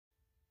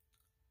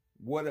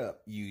What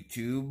up,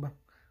 YouTube?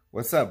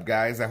 What's up,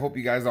 guys? I hope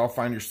you guys all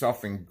find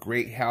yourself in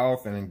great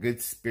health and in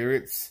good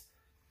spirits.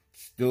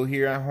 Still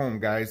here at home,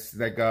 guys.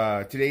 Like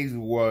today's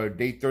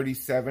day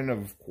 37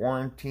 of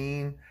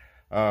quarantine.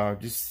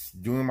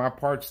 Just doing my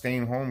part,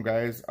 staying home,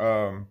 guys.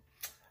 I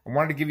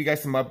wanted to give you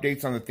guys some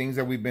updates on the things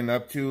that we've been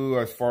up to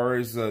as far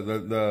as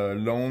the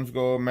loans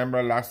go.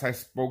 Remember last I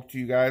spoke to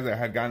you guys, I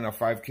had gotten a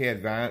 5K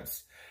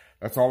advance.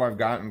 That's all I've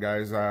gotten,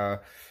 guys.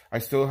 I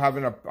still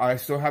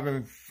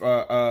haven't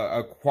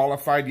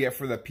qualified yet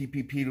for the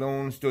Ppp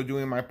Loan. Still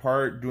doing my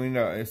part,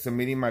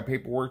 submitting my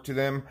paperwork to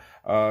them.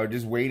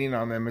 Just waiting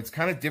on them. It's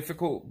kind of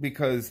difficult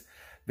because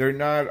they're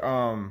not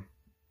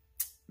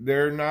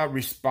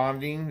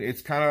responding.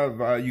 It's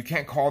kind of you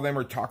can't call them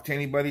or talk to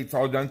anybody. It's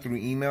all done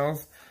through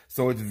emails,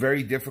 so it's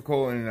very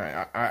difficult. And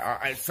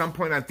I at some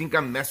point I think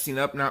I'm messing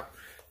up, not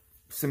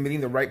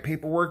submitting the right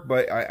paperwork,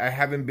 but I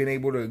haven't been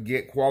able to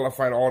get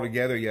qualified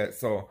altogether yet.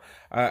 So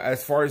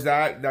as far as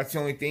that's the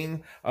only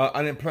thing.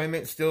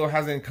 Unemployment still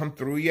hasn't come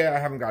through yet. I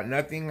haven't got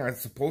nothing. I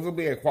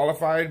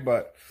qualified,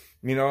 but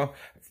you know,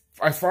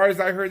 as far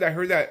as I heard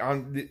that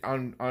on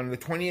the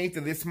 28th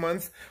of this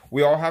month,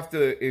 we all have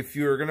to, if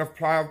you're gonna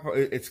apply,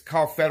 it's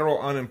called federal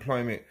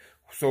unemployment.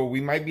 So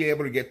we might be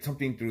able to get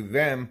something through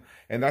them,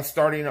 and that's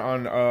starting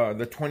on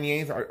the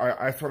 28th.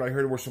 That's what I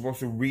heard. We're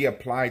supposed to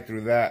reapply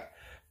through that.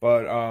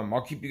 But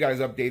I'll keep you guys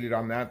updated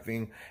on that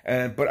thing.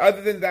 But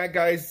other than that,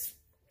 guys,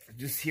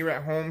 just here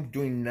at home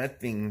doing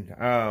nothing.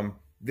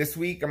 This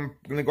week I'm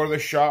gonna go to the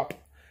shop,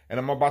 and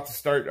I'm about to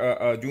start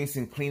doing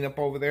some cleanup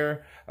over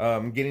there,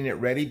 getting it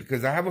ready,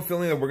 because I have a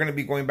feeling that we're gonna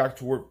be going back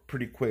to work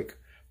pretty quick.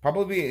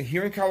 Probably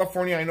here in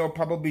California, I know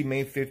probably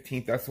May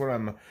 15th. That's what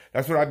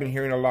I've been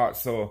hearing a lot.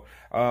 So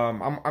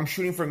I'm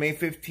shooting for May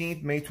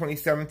 15th, May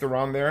 27th,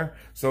 around there.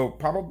 So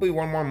probably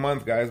one more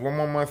month, guys. One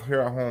more month here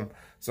at home.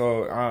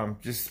 So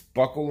just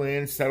buckle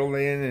in, settle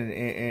in,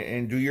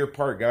 and do your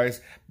part, guys.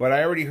 But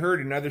I already heard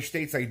in other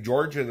states like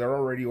Georgia, they're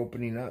already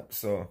opening up.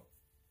 So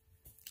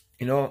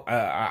you know,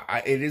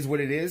 it is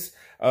what it is.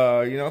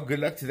 You know, good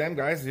luck to them,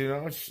 guys. You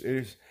know,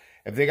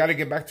 if they got to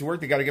get back to work,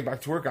 they got to get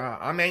back to work.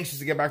 I'm anxious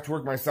to get back to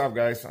work myself,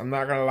 guys. I'm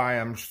not going to lie.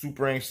 I'm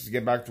super anxious to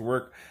get back to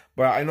work.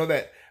 But I know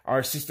that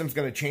our system's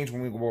going to change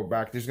when we go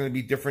back. There's going to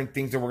be different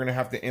things that we're going to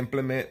have to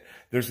implement.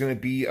 There's going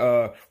to be,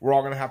 we're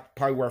all going to have to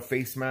probably wear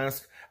face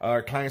masks.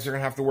 Our clients are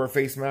going to have to wear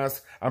face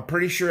masks. I'm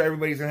pretty sure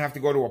everybody's going to have to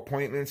go to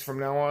appointments from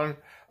now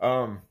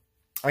on.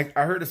 I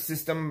heard a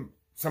system,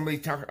 somebody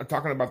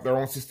talking about their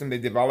own system they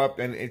developed,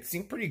 and it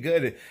seemed pretty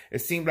good. It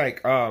seemed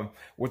like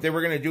what they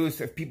were going to do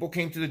is if people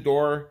came to the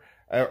door,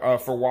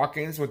 for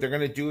walk-ins, what they're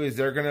going to do is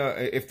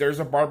if there's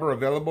a barber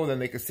available, then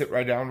they can sit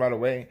right down right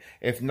away.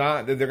 If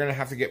not, then they're going to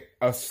have to get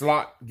a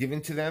slot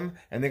given to them,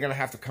 and they're going to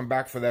have to come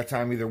back for that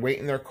time, either wait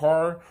in their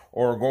car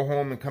or go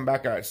home and come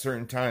back at a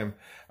certain time.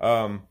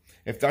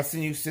 If that's the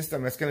new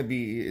system, it's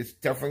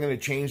definitely going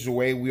to change the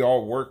way we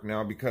all work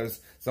now, because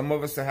some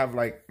of us that have,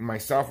 like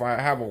myself, I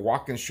have a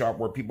walk-in shop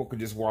where people could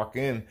just walk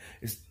in.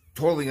 It's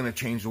totally going to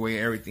change the way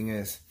everything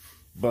is.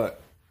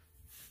 But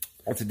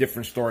that's a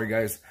different story,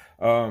 guys.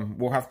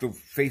 We'll have to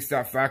face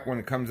that fact when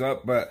it comes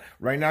up. But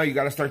right now, you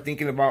got to start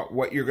thinking about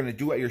what you're going to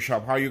do at your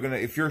shop. How you're going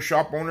to, if you're a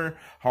shop owner,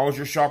 how is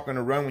your shop going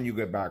to run when you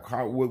get back?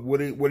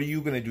 What are you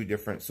going to do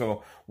different?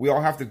 So we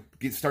all have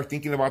to start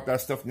thinking about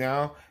that stuff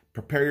now.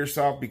 Prepare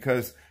yourself,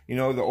 because, you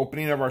know, the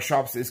opening of our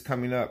shops is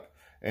coming up.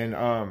 And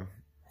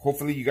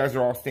hopefully you guys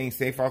are all staying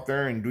safe out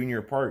there and doing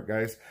your part,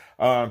 guys.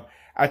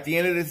 At the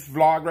end of this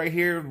vlog right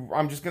here,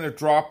 I'm just going to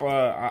drop,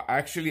 I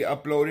actually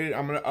uploaded,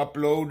 I'm going to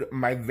upload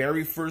my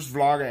very first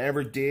vlog I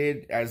ever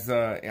did as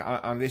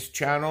on this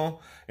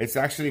channel. It's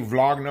actually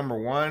vlog number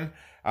 1.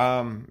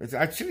 It's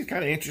actually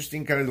kind of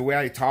interesting, kind of the way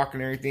I talk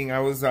and everything. I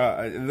was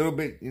a little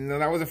bit, you know,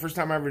 that was the first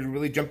time I ever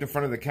really jumped in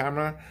front of the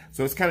camera,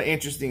 so it's kind of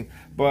interesting.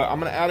 But I'm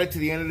going to add it to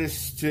the end of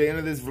this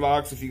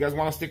vlog, so if you guys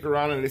want to stick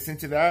around and listen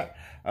to that,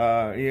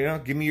 you know,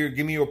 give me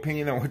your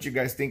opinion on what you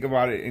guys think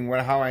about it and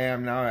how I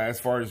am now as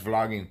far as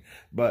vlogging.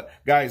 But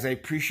guys, I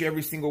appreciate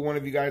every single one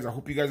of you guys. I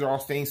hope you guys are all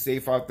staying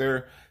safe out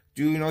there.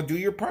 Do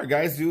your part,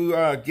 guys.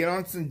 Get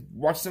on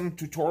watch some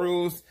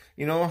tutorials,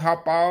 you know,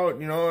 help out,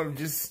 you know,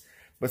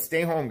 but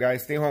stay home,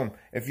 guys. Stay home.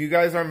 If you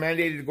guys are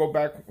mandated to go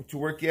back to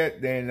work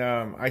yet, then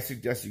I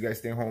suggest you guys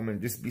stay home and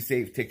just be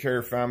safe. Take care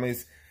of your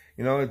families.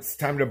 You know, it's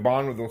time to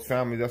bond with those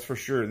families, that's for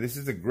sure. This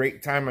is a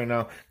great time right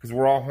now because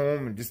we're all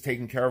home and just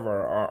taking care of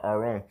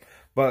our own.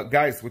 But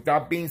guys, with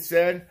that being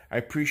said, I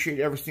appreciate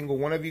every single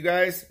one of you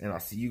guys, and I'll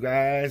see you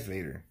guys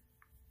later.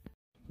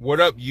 What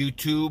up,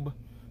 YouTube?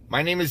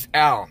 My name is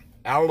Al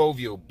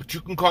Lovio, but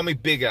you can call me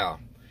Big Al.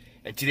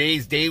 And today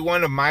is day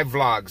 1 of my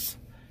vlogs.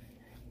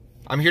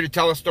 I'm here to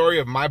tell a story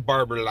of my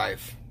barber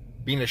life,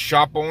 being a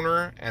shop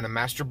owner and a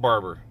master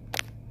barber.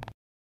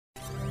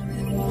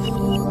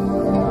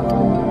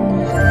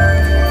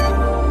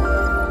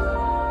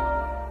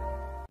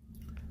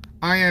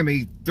 I am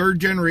a 3rd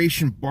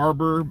generation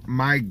barber.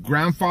 My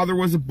grandfather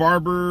was a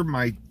barber.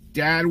 My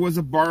dad was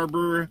a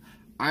barber.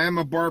 I am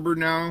a barber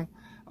now.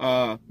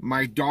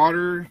 My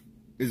daughter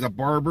is a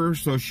barber,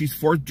 so she's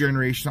 4th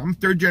generation. I'm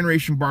 3rd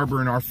generation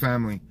barber in our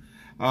family.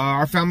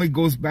 Our family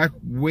goes back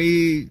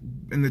way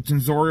in the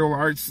tonsorial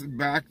arts,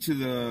 back to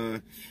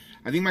the,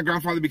 I think my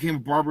grandfather became a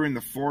barber in the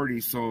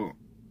 40s, so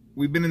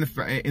we've been in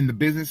the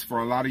business for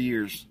a lot of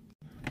years.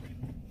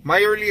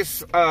 My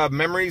earliest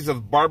memories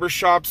of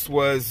barbershops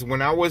was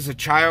when I was a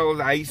child.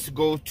 I used to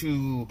go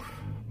to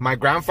my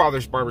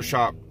grandfather's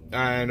barbershop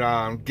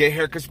and get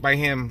haircuts by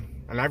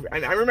him, and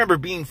I remember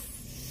being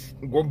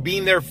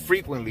there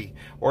frequently.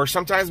 Or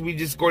sometimes we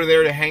just go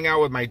there to hang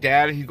out with my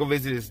dad. He'd go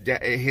visit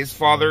his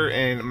father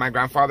and my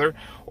grandfather.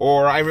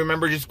 Or I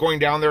remember just going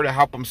down there to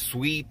help him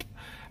sweep.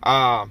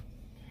 I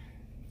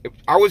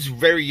was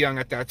very young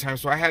at that time,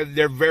 so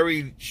they're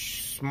very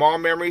small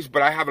memories,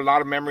 but I have a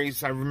lot of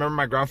memories. I remember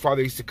my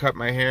grandfather used to cut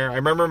my hair. I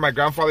remember my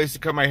grandfather used to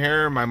cut my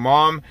hair. My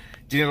mom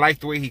didn't like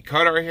the way he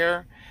cut our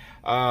hair,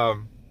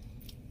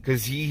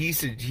 because he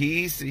used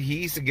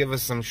to give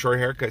us some short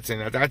haircuts,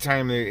 and at that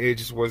time it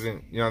just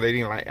wasn't, you know, they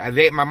didn't like.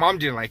 My mom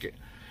didn't like it,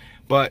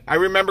 but I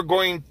remember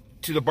going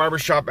to the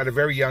barbershop at a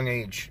very young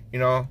age, you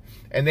know.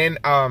 And then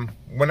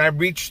when I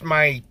reached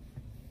my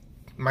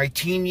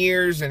teen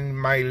years and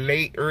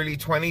my early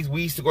 20s,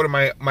 we used to go to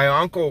my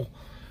uncle,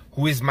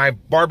 who is my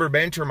barber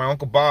mentor, my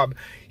Uncle Bob.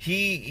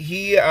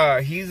 He's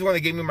the one that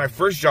gave me my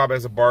first job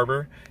as a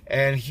barber,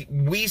 and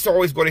we used to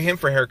always go to him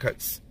for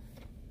haircuts.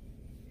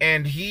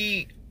 And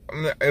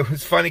it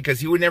was funny because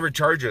he would never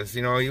charge us,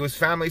 you know. He was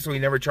family, so he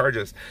never charged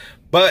us.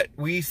 But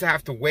we used to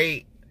have to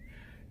wait.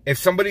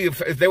 If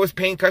there was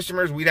paying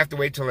customers, we'd have to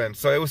wait till then.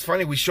 So it was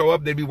funny. We show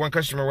up, there'd be one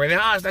customer waiting.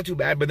 It's not too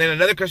bad. But then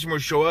another customer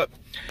would show up,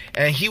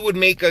 and he would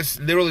make us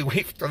literally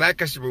wait till that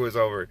customer was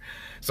over.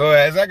 So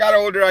as I got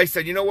older, I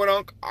said, you know what,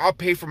 Unc? I'll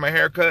pay for my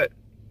haircut,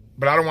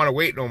 but I don't want to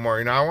wait no more.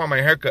 You know, I want my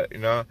haircut, you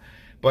know.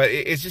 But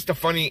it's just a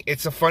funny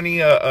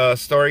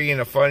story, and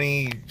a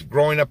funny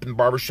growing up in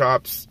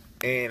barbershops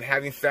and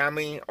having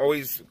family,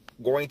 always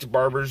going to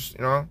barbers,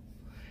 you know.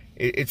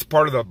 It's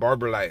part of the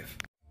barber life.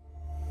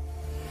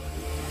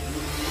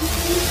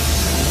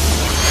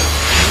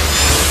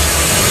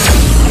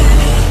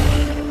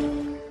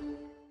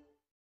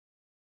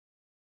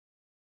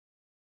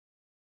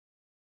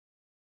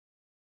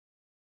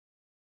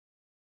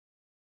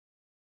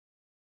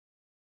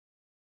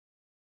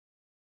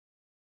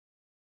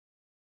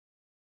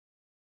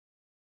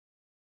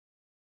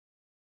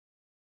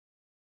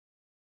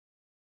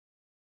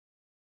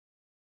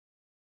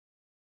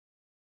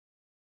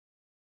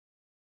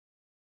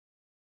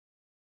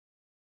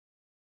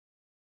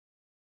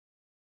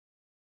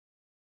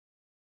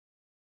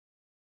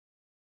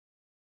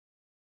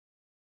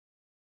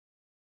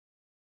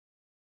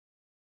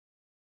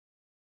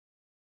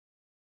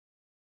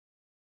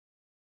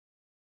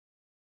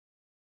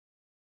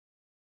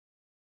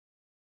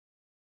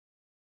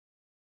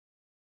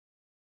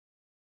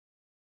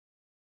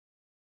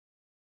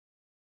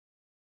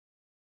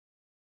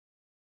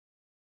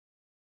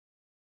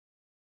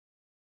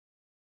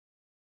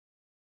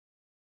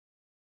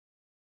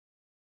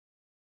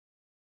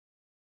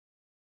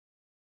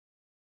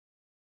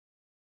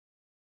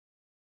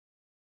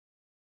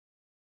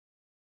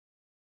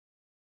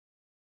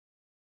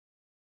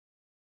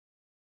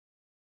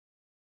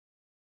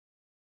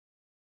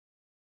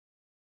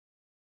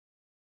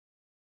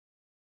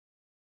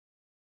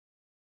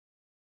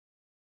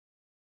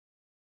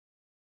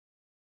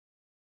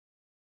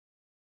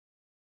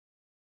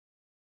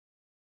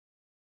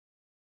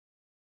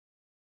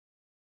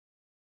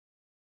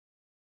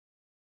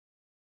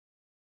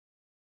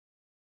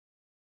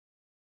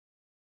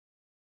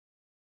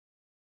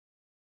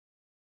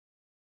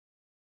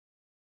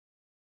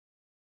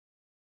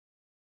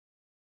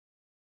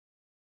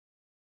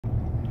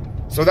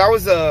 So that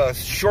was a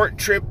short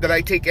trip that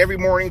I take every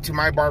morning to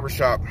my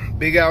barbershop,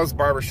 Big Al's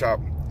Barbershop.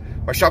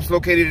 My shop's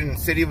located in the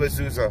city of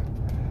Azusa.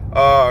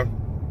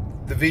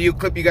 The video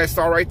clip you guys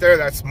saw right there,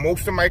 that's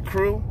most of my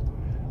crew,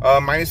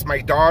 minus my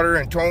daughter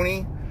and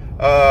Tony.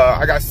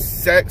 I got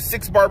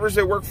 6 barbers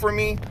that work for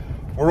me.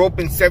 We're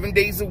open 7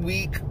 days a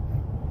week.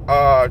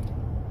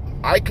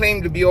 I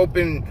claim to be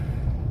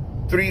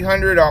open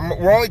 300.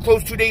 We're only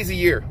closed 2 days a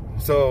year.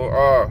 So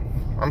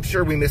I'm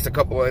sure we missed a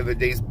couple of the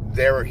days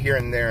there, here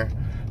and there.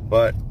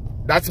 But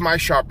that's my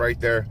shop right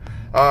there.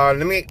 Let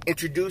me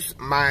introduce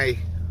my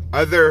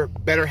other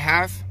better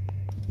half,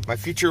 my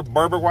future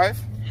barber wife.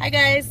 Hi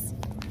guys.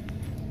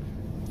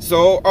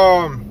 So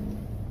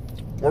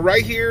we're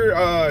right here.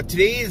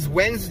 Today is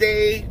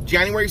Wednesday,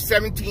 January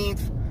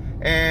 17th,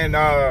 and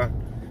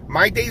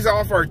my days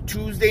off are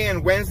Tuesday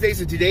and Wednesday.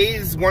 So today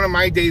is one of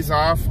my days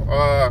off.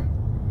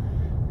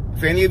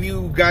 If any of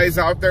you guys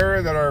out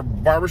there that are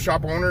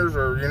barbershop owners,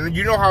 or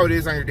you know how it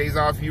is on your days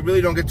off, you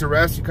really don't get to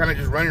rest. You kind of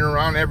just running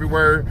around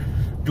everywhere,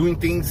 doing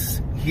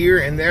things here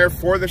and there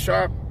for the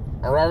shop,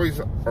 or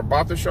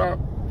about the shop.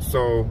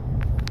 So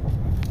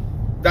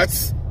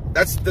that's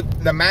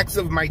the max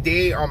of my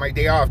day on my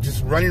day off,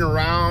 just running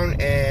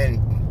around and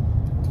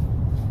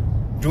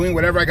doing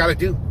whatever I got to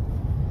do.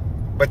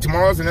 But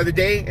tomorrow's another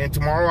day, and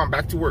tomorrow I'm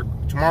back to work.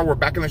 Tomorrow we're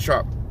back in the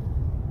shop.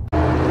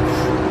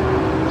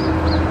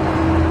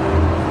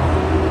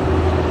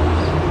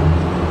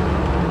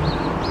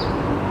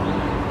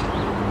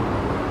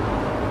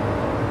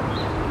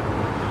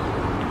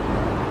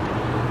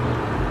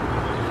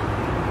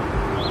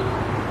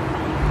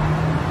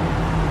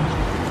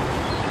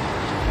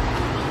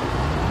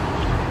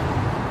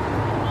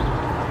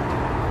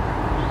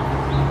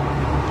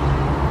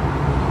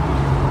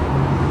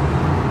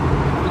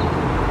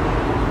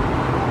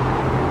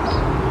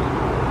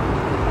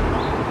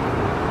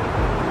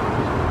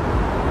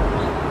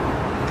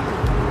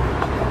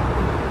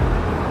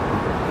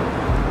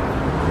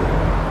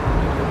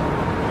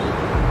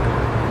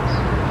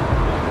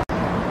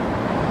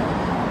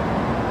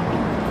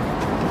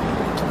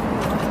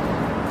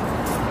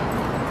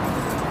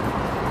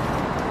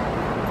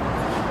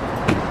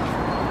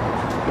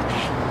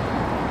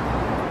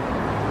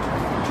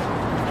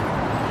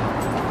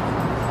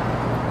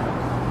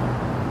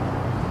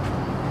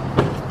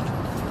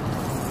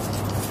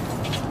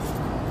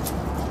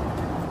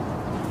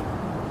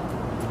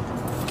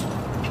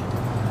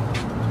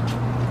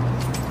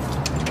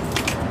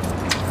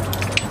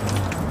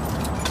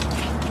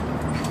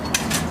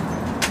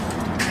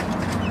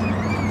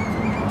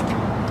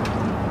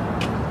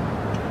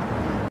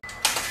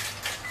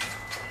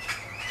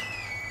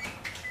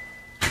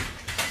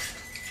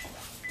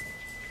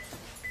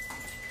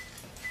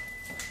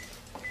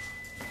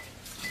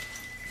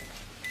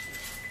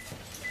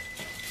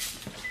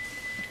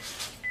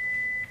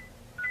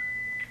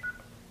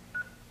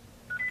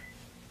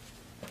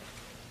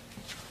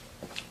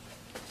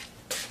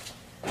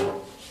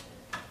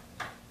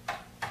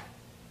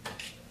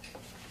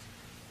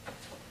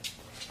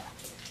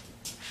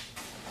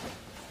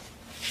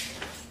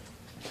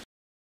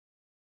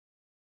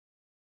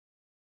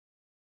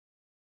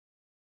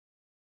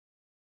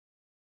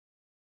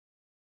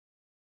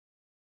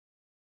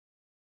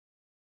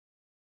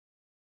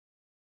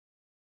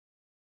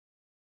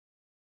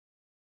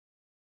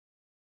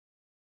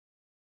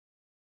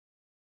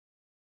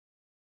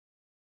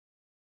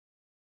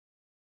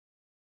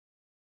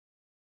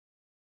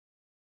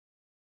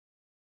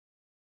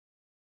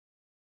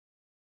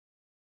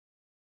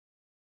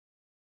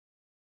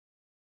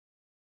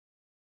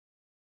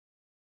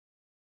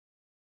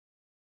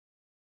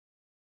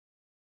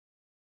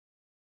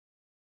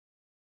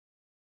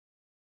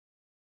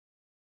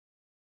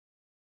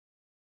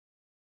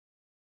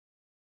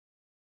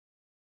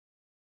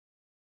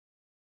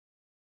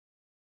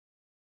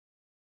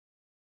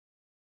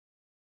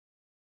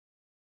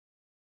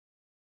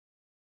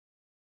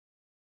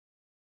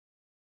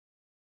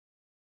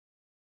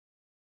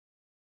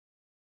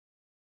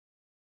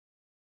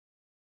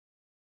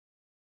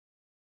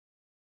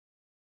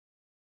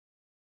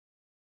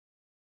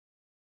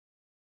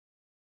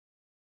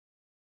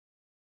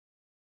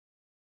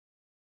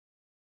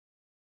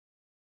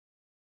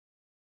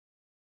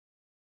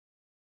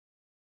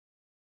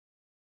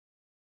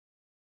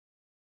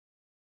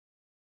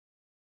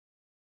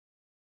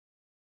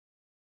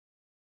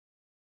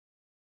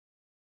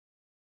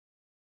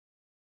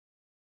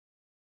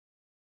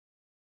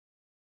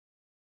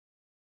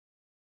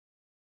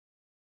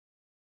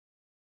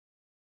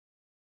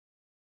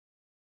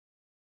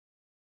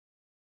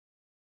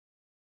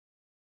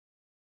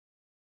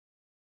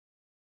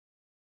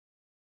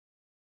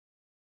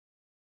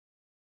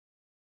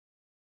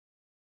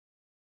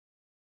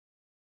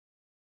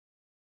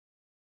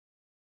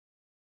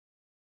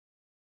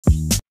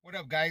 What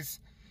up,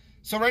 guys?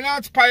 So right now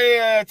it's probably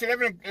it's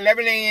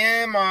 11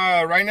 a.m.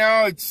 Right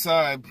now it's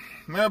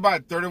we're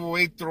about a third of the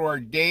way through our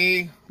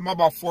day. I'm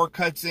about 4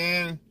 cuts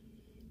in.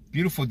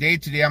 Beautiful day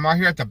today. I'm out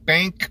here at the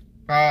bank.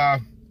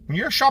 When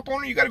you're a shop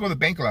owner, you got to go to the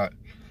bank a lot.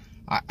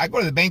 I go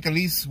to the bank at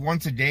least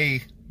once a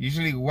day.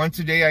 Usually once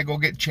a day I go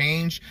get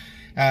change.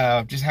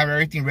 Just have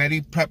everything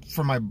ready, prepped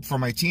for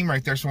my team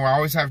right there. So I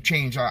always have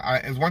change.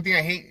 One thing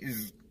I hate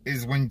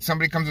is when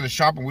somebody comes to the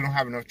shop and we don't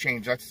have enough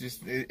change. That's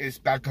just, it's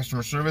bad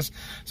customer service.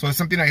 So it's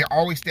something I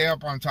always stay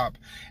up on top.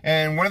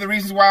 And one of the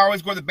reasons why I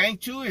always go to the bank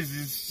too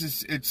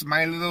is it's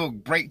my little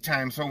break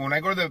time. So when I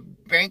go to the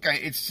bank,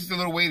 it's just a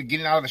little way to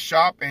get out of the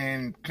shop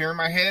and clear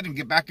my head and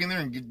get back in there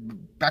and get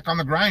back on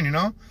the grind, you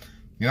know?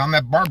 Get on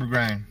that barber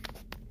grind.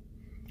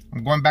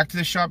 I'm going back to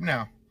the shop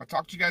now. I'll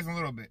talk to you guys in a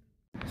little bit.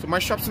 So my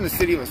shop's in the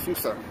city of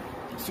Azusa.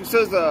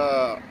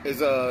 Azusa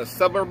is a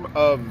suburb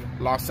of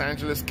Los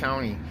Angeles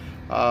County.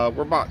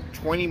 We're about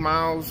 20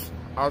 miles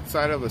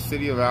outside of the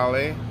city of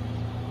LA.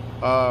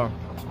 A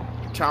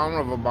town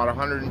of about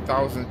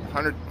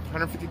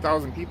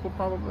 150,000 people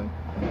probably.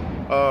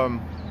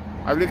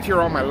 I've lived here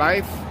all my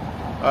life.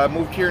 I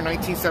moved here in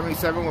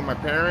 1977 with my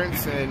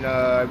parents, and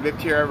I've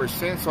lived here ever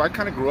since. So I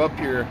kind of grew up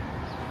here.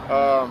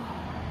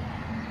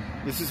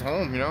 This is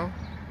home, you know.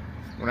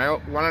 When I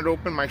wanted to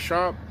open my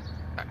shop,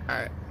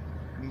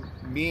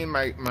 me and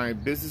my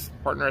business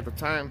partner at the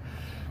time,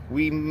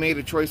 we made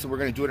a choice that we're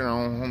going to do it in our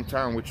own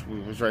hometown, which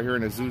was right here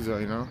in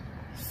Azusa, you know.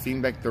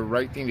 Seemed like the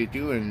right thing to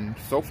do, and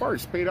so far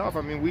it's paid off.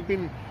 I mean, we've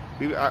been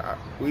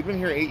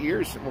here 8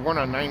 years. We're going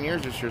on 9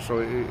 years this year, so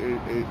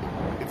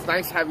it's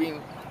nice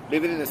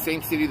living in the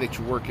same city that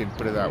you work in,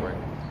 put it that way.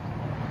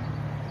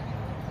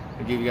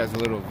 I'll give you guys a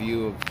little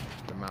view of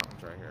the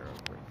mountains right here real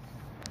quick.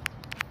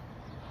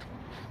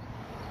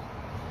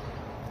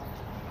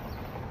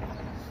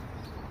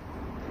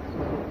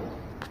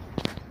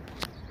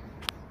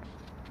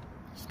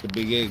 The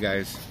big A,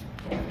 guys.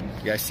 You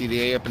guys see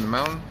the A up in the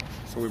mountain?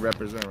 So we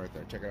represent right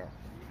there. Check it out.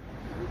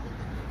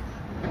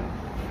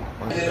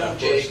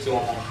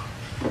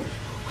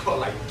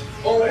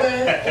 Oh,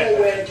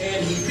 where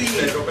can he be?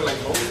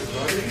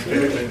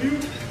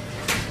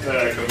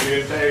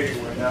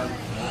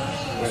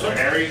 So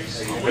Harry,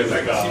 with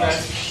like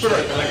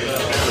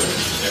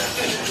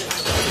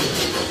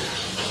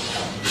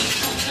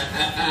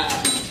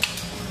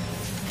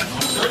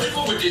I'm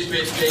surgical with this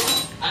bitch, baby.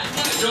 I didn't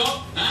want to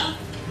dog, huh?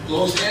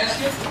 Closed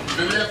casket.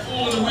 Remember that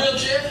fool in the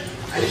wheelchair?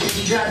 I didn't think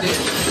he got there. See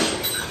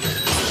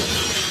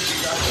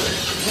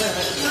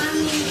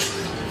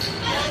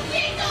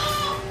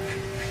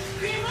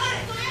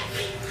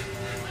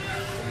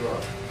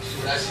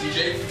what I see,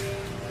 Jake?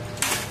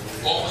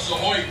 Officer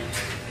Hoyt,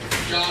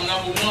 job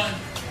number 1.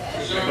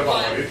 Preserve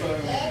life.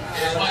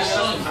 Here's my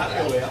son.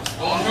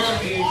 Don't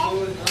hurt me.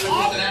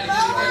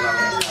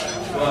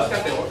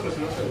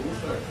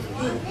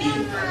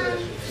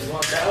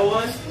 That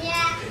one?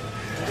 Yeah.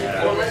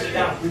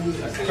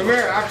 Come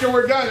here, after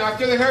we're done,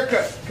 after the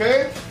haircut,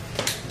 okay?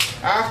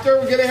 After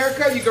we get a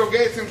haircut, you go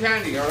get some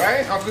candy,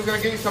 alright? Uncle's gonna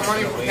give you some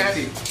money for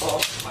candy. You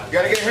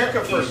gotta get a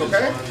haircut first,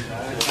 okay?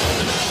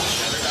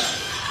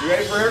 You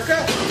ready for a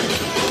haircut?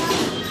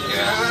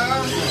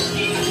 Yeah.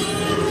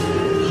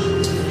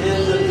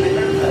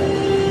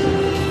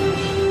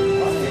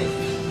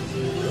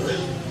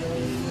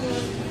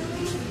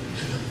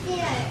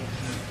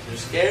 You're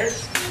scared?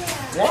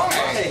 Why?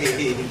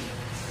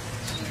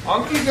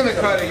 Uncle's gonna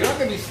cut it. You don't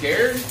have to be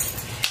scared.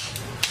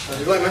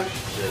 How's it going, man?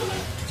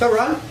 What's up,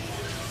 Ron?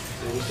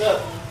 What's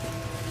up?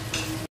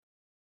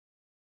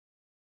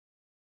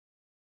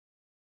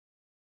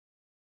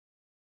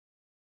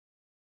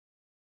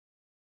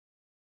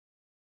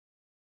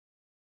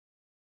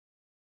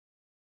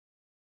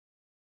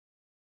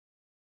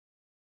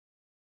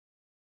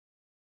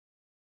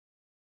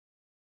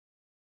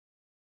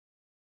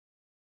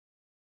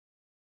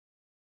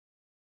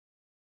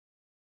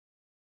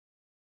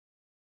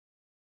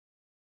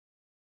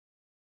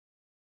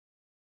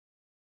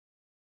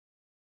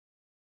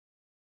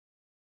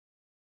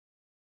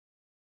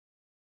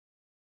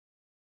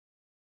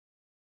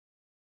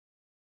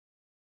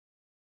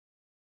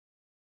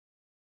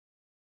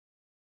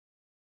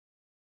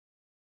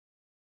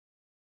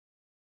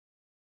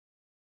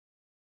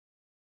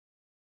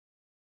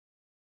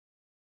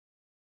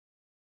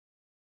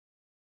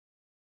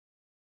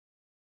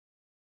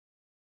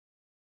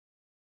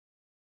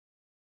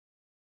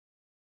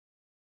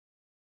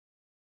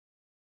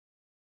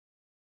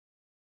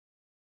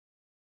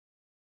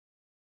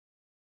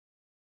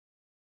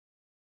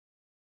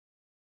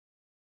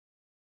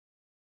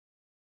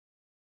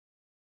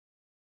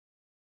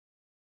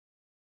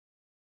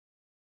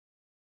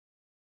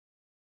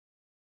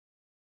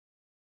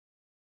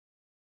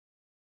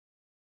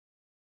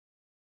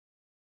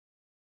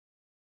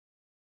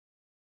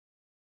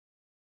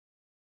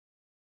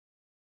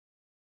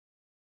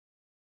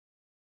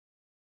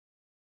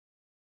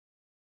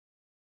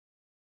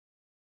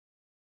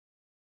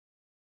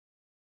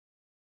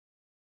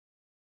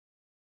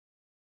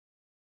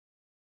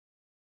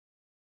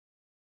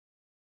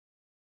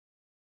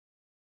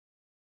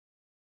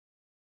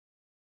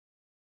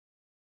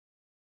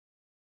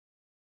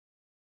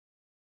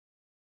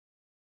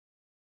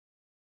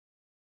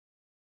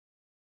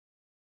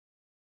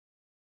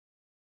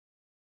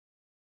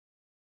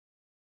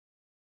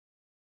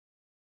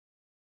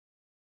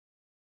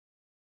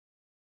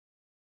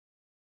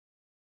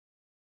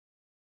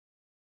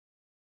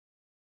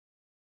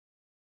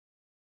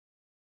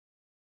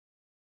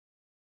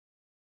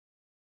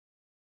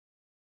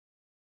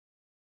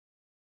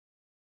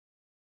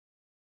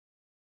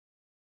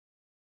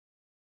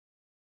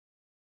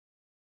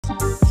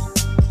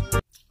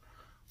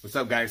 What's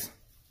up, guys?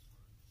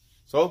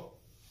 So,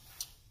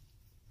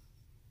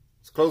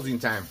 it's closing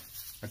time.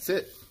 That's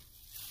it.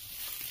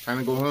 Time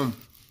to go home.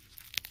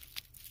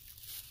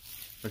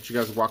 Let you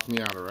guys walk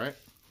me out, all right?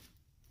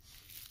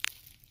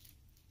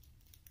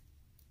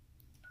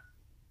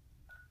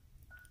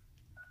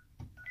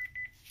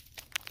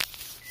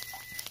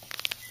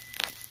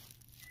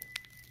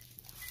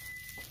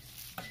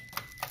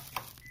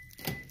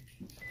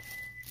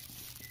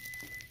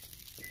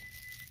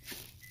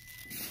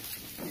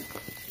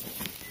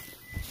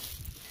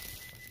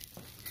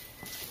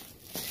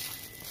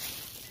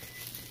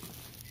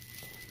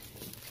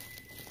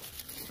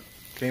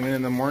 Came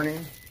in the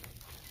morning,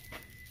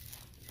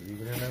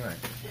 leave it in the night.